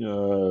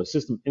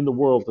system in the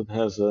world that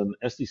has an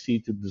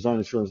SDC to design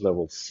assurance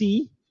level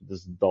C.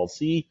 This is DAL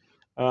C,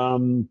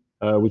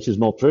 which is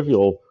not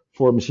trivial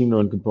for a machine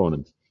learning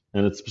component,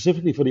 and it's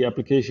specifically for the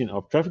application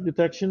of traffic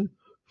detection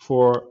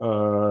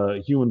for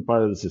human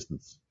pilot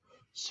assistance.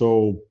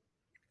 So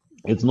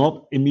it's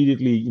not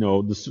immediately,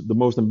 the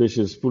most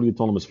ambitious fully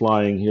autonomous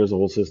flying. Here's a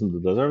whole system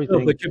that does No,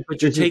 everything. but you're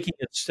This is taking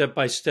it step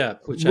by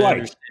step, which I right,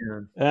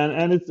 understand.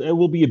 and it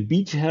will be a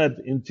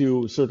beachhead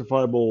into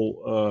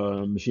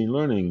certifiable machine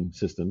learning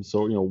systems. So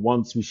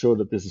once we show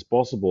that this is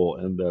possible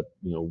and that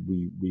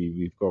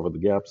we've covered the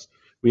gaps,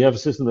 we have a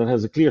system that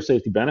has a clear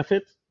safety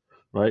benefit.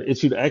 Right, it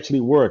should actually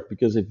work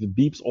because if it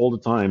beeps all the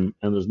time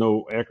and there's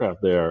no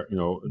aircraft there,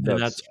 And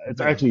that's that's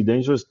it's yeah. actually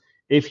dangerous.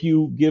 If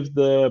you give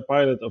the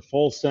pilot a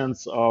false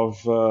sense of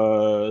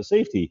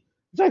safety,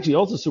 it's actually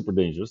also super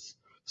dangerous.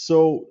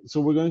 So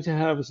we're going to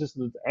have a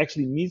system that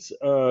actually meets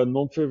a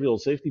non-trivial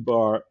safety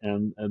bar,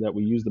 and that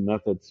we use the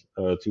method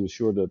to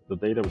assure that the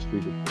data was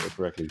treated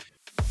correctly.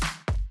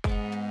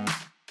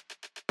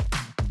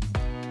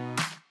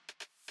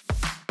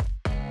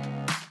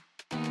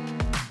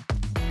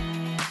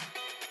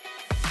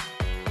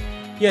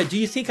 Yeah. Do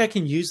you think I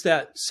can use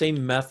that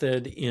same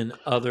method in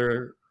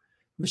other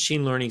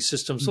machine learning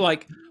systems?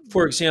 Like,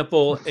 for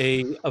example,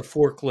 a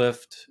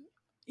forklift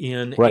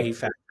in a Right.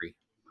 factory,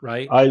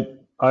 right? I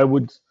I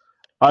would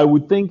I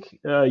would think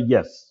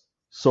yes.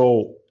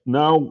 So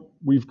now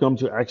we've come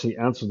to actually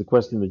answer the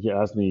question that you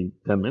asked me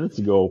 10 minutes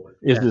ago.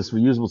 Is Yeah. this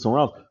reusable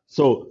somewhere else?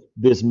 So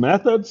this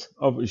method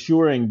of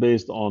assuring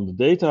based on the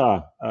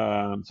data,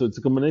 so it's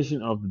a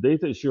combination of the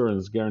data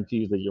assurance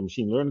guarantees that your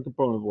machine learning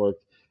component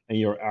worked, and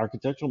your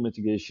architectural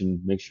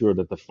mitigation makes sure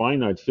that the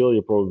finite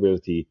failure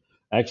probability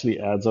actually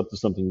adds up to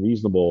something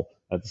reasonable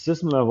at the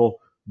system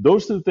level.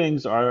 Those two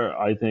things are,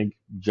 I think,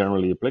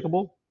 generally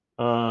applicable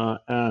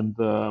and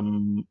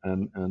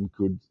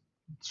could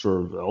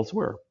serve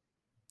elsewhere.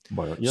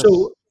 But yes,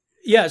 So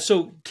yeah,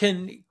 so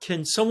can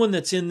someone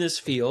that's in this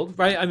field,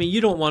 right? I mean, you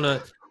don't want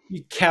to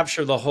you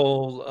capture the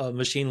whole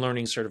machine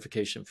learning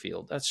certification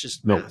field. That's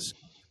just no, massive.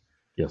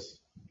 yes.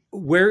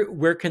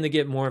 where can they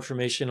get more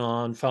information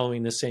on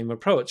following the same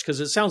approach? Because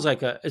it sounds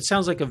like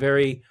a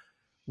very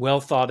well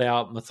thought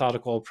out,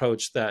 methodical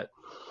approach that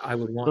I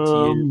would want to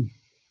use.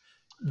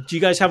 Um, Do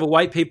you guys have a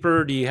white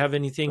paper? Do you have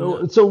anything?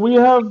 so we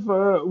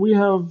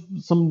have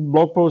some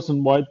blog posts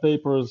and white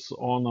papers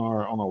on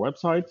our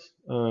website,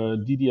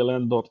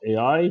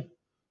 ddln.ai,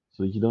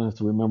 so you don't have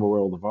to remember where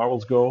all the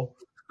vowels go,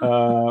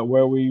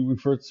 where we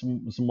refer to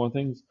some more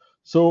things.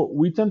 So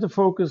we tend to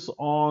focus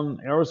on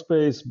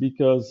aerospace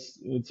because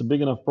it's a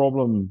big enough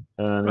problem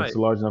and it's Right.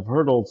 a large enough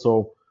hurdle.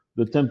 So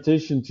the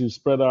temptation to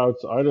spread out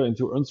either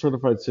into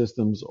uncertified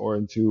systems or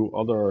into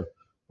other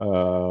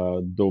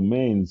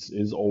domains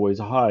is always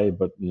high.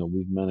 But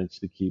we've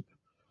managed to keep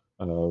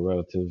a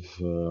relative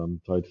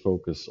tight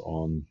focus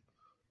on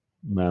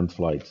manned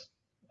flight.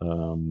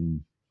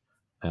 Um,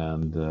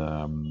 and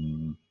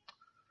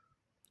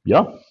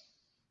yeah.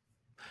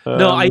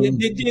 No, I Um,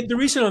 the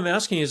reason I'm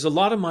asking is a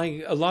lot of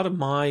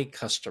my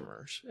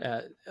customers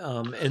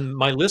and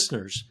my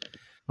listeners,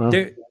 uh,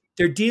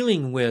 they're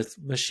dealing with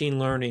machine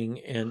learning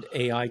and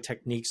AI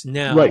techniques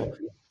now, right,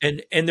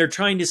 and they're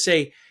trying to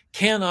say,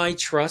 can I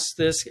trust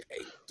this?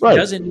 right.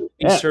 Does it need to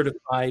be Uh,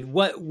 certified?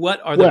 What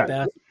are the well,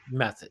 best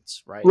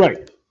methods? Right.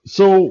 right.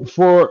 So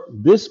for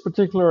this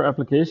particular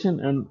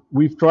application, and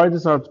we've tried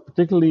this out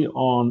particularly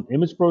on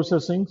image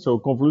processing, so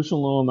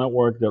convolutional neural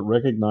network that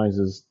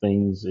recognizes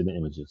things in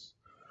images.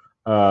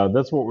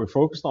 That's what we're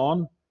focused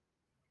on.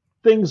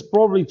 Things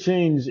probably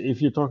change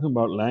if you're talking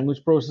about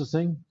language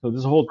processing. So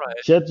this whole Right.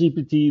 chat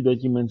GPT that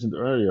you mentioned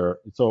earlier,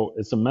 so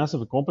it's a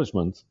massive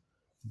accomplishment,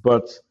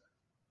 but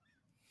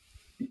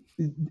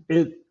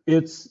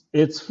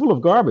it's full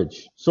of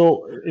garbage.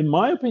 So in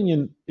my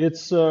opinion,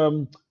 it's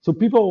so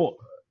people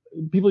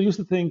used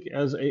to think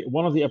as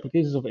one of the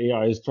applications of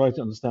AI is try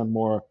to understand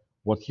more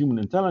what human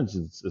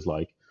intelligence is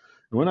like.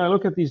 And when I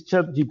look at these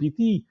chat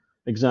GPT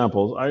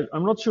examples,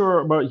 I'm not sure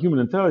about human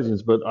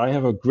intelligence, but I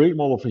have a great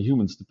model for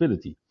human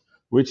stupidity,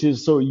 which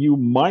is so you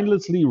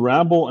mindlessly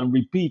ramble and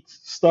repeat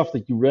stuff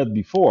that you read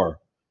before,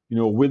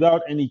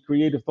 without any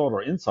creative thought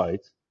or insight,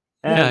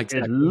 Yeah, and it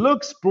exactly.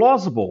 looks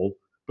plausible,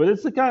 but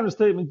it's the kind of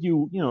statement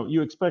you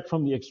expect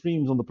from the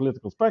extremes on the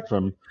political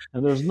spectrum.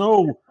 And there's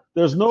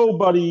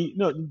nobody.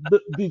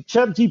 The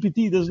Chat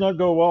GPT does not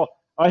go, well,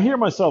 I hear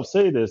myself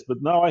say this, but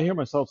now I hear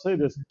myself say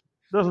this.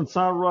 Doesn't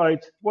sound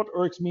right. What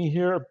irks me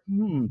here?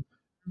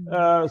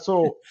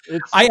 So I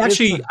it's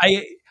actually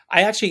I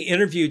I actually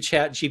interviewed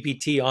Chat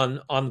GPT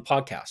on the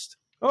podcast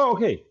oh,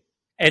 okay.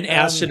 and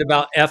asked And it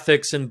about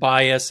ethics and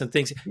bias and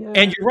things. yeah,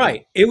 And you're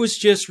right. It was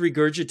just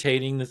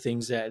regurgitating the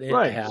things that it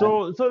right.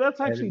 So that's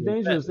had actually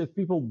been said. dangerous if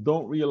people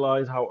don't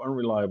realize how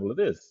unreliable it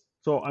is.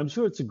 So I'm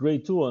sure it's a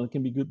great tool and it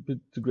can be good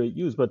to great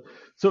use. But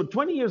so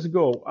 20 years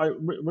ago,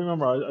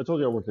 remember I told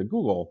you I worked at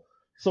Google.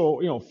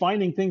 So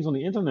finding things on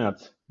the internet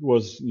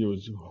was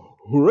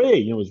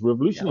hooray, it was Oh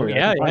revolutionary. I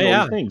yeah, can yeah, find all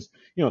yeah. these things.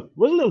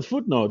 With a little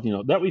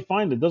footnote, that we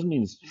find it doesn't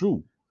mean it's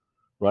true,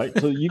 right?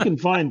 So you can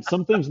find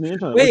some things on the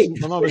internet which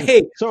Wait, are not.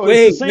 wait, So it's the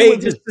wait, same with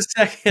wait, just this.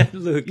 a second,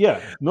 Luke.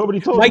 Yeah, nobody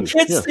told My you.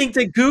 kids Yeah. think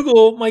that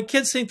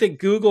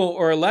Google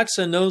or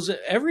Alexa knows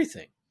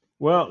everything.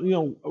 Well,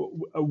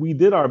 we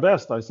did our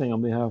best, I say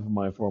on behalf of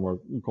my former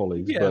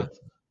colleagues, Yeah.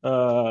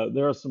 but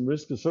there are some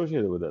risks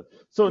associated with it.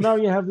 So now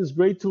you have this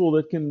great tool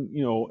that can,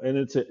 and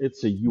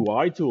it's a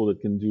UI tool that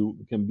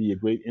can be a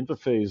great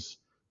interface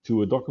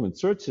to a document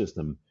search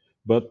system.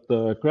 But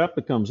the crap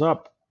that comes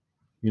up,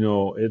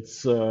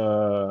 it's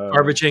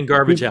Garbage in,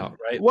 garbage people. out,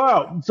 right?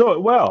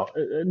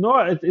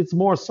 No, it's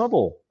more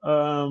subtle.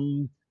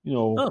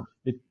 Oh.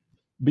 It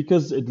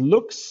because it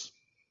looks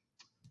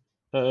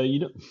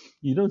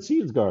you don't see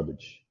it's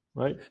garbage,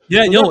 right?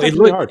 Yeah, So no, that's it actually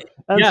look hard.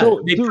 And yeah,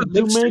 so they to put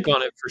to lipstick make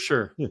on it for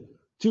sure. yeah,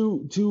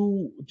 to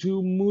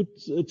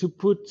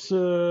put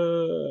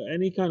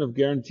any kind of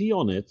guarantee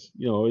on it,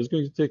 is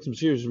going to take some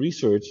serious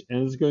research,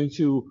 and it's going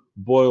to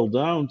boil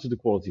down to the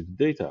quality of the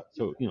data.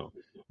 So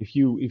if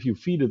you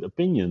feed it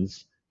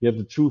opinions, you have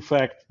the true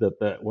fact that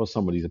that was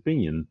somebody's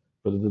opinion,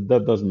 but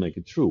that doesn't make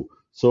it true.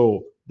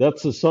 So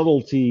that's a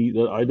subtlety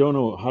that I don't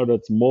know how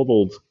that's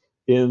modeled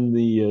in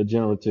the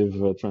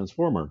generative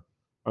transformer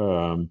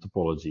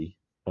topology.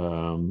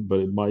 But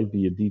it might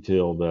be a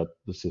detail that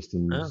the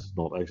system Yeah. does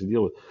not actually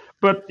deal with.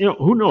 But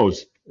who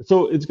knows?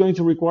 So it's going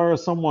to require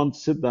someone to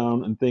sit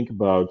down and think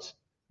about,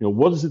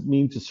 what does it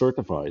mean to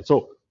certify?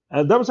 So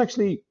that was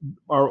actually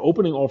our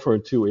opening offer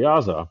to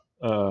EASA.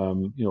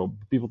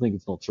 People think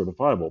it's not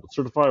certifiable, but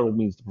certifiable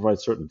means to provide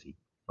certainty,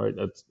 right?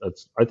 That's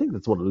I think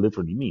that's what it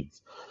literally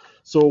means.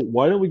 So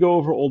why don't we go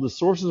over all the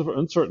sources of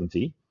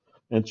uncertainty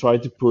and try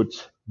to put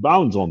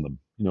bounds on them?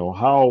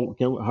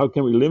 How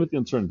can we limit the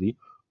uncertainty?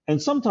 And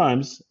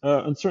sometimes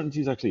uncertainty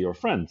is actually your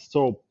friend.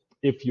 So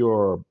if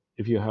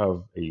you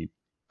have a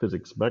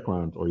physics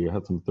background or you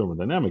had some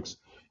thermodynamics,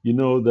 you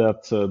know that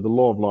the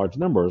law of large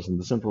numbers and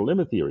the central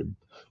limit theorem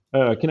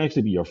can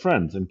actually be your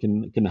friend and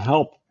can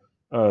help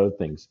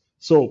things.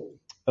 So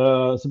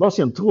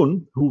Sebastian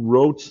Thrun, who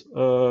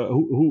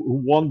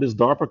won this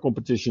DARPA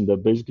competition that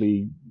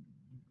basically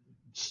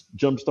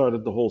jump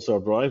started the whole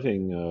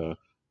self-driving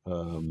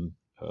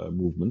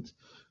movement.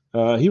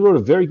 He wrote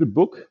a very good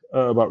book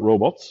about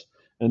robots.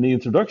 And the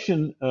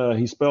introduction,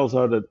 he spells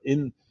out that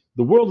in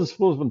the world is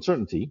full of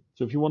uncertainty.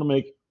 So if you want to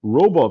make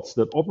robots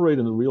that operate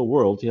in the real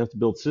world, you have to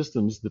build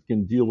systems that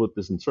can deal with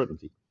this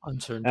uncertainty.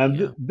 Uncertainty, And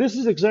yeah. this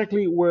is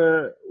exactly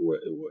where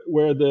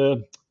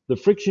the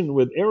friction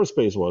with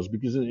aerospace was,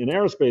 because in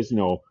aerospace,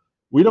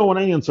 we don't want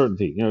any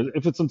uncertainty.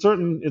 If it's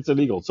uncertain, it's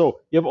illegal.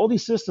 So you have all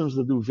these systems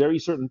that do very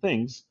certain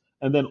things,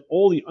 and then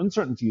all the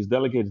uncertainty is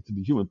delegated to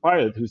the human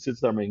pilot who sits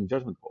there making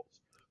judgment calls.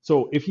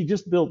 So if you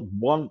just build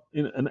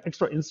an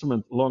extra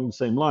instrument along the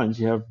same lines,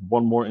 you have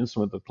one more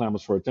instrument that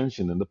clamors for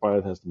attention, and the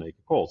pilot has to make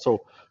a call.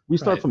 So we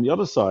start Right. from the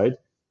other side.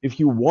 If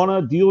you want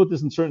to deal with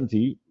this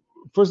uncertainty,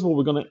 first of all,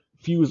 we're going to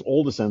fuse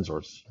all the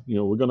sensors.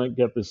 We're going to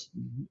get this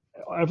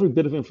every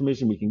bit of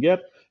information we can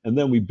get, and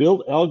then we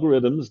build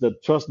algorithms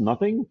that trust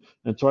nothing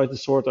and try to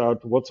sort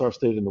out what's our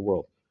state in the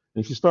world.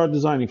 And if you start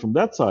designing from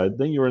that side,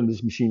 then you're in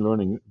this machine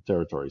learning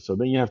territory. So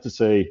then you have to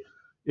say,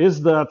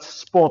 is that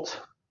spot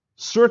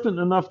certain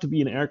enough to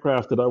be an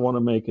aircraft that I want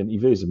to make an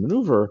evasive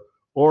maneuver,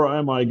 or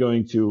am I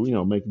going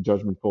to, make the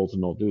judgment call to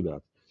not do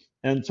that?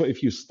 And so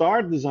if you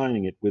start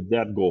designing it with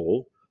that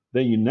goal,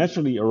 then you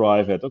naturally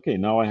arrive at, okay,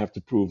 now I have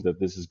to prove that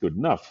this is good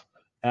enough.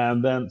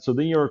 And then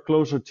you're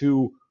closer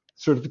to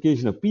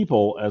certification of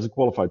people as a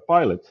qualified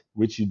pilot,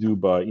 which you do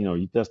by,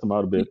 you test them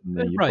out a bit, and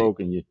then you Right. poke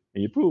and you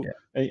prove,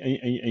 Yeah.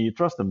 and you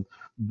trust them,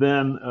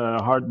 then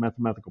hard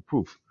mathematical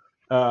proof.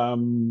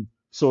 So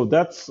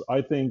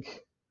I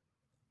think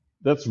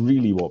that's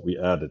really what we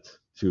added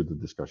to the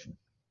discussion.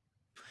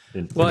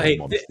 Well, In all hey,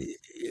 modesty.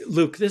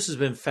 Luke, this has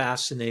been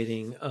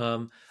fascinating.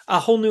 A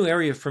whole new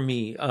area for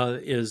me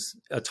is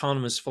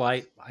autonomous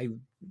flight. I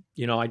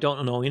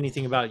don't know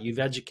anything about it. You've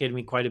educated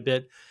me quite a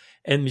bit,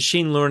 and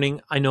machine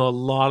learning. I know a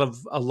lot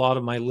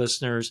of my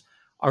listeners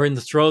are in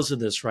the throes of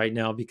this right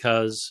now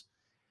because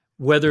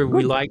whether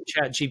we Good. like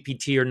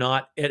ChatGPT or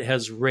not, it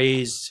has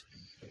raised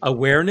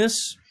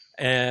awareness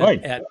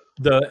Right.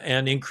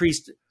 and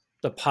increased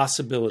the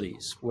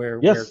possibilities. Where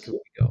Yes. can we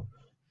go?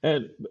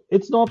 And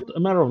it's not a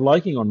matter of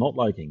liking or not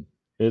liking.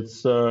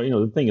 It's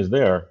the thing is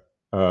there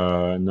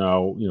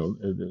now.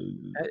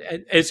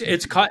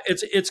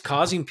 It's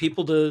causing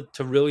people to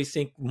really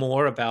think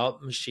more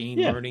about machine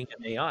Yeah, learning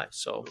and AI.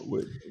 So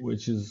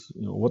which is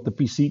what the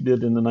PC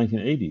did in the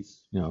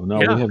 1980s. Now we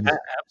yeah, have this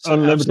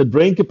absolutely. unlimited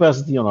brain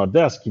capacity on our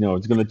desk.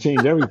 It's going to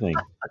change everything.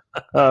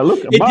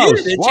 Look, a It did.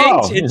 mouse. It changed.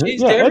 Wow. It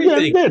changed Yeah, it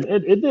everything. did.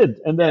 It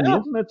did. And then the Yeah.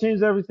 internet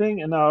changed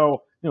everything. And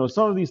now,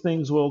 some of these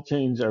things will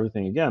change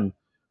everything again,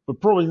 but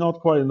probably not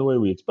quite in the way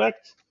we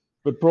expect,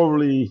 but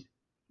probably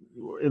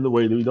in the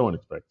way that we don't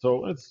expect.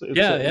 So it's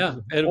Yeah.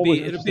 It'll always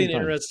be an it'll be interesting an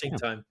time. interesting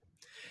time.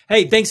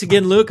 Hey, thanks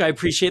again, Luke. I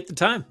appreciate the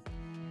time.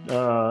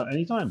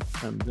 Anytime.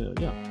 And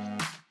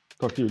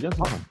talk to you again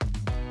sometime.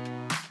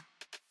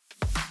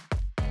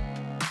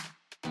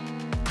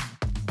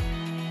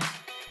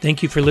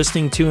 Thank you for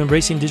listening to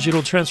Embracing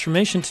Digital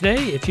Transformation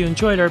today. If you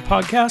enjoyed our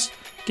podcast,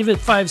 give it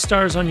 5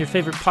 stars on your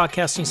favorite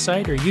podcasting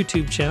site or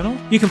YouTube channel.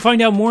 You can find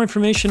out more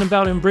information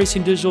about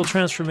Embracing Digital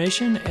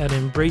Transformation at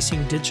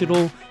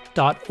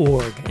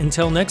embracingdigital.org.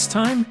 Until next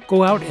time,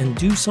 go out and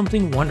do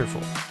something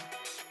wonderful.